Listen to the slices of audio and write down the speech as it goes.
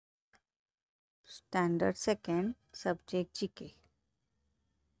Standard 2nd Subject GK.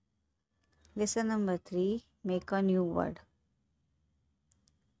 Lesson number 3. Make a new word.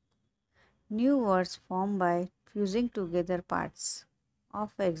 New words formed by fusing together parts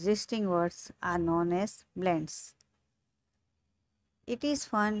of existing words are known as blends. It is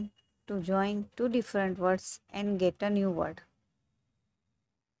fun to join two different words and get a new word.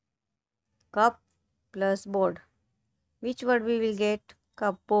 Cup plus board. Which word we will get?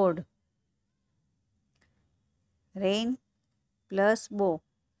 Cupboard. Rain plus bow.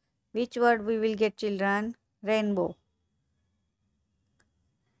 Which word we will get, children? Rainbow.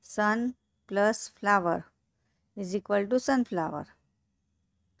 Sun plus flower is equal to sunflower.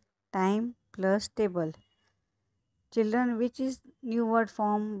 Time plus table. Children, which is new word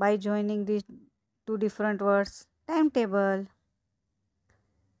formed by joining these two different words? Timetable.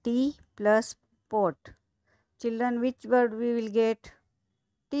 Tea plus pot. Children, which word we will get?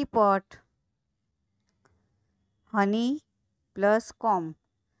 Teapot. Honey plus comb.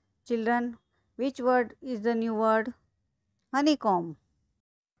 Children, which word is the new word? Honeycomb.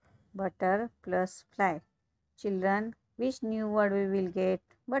 Butter plus fly. Children, which new word we will get?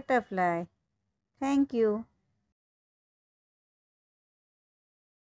 Butterfly. Thank you.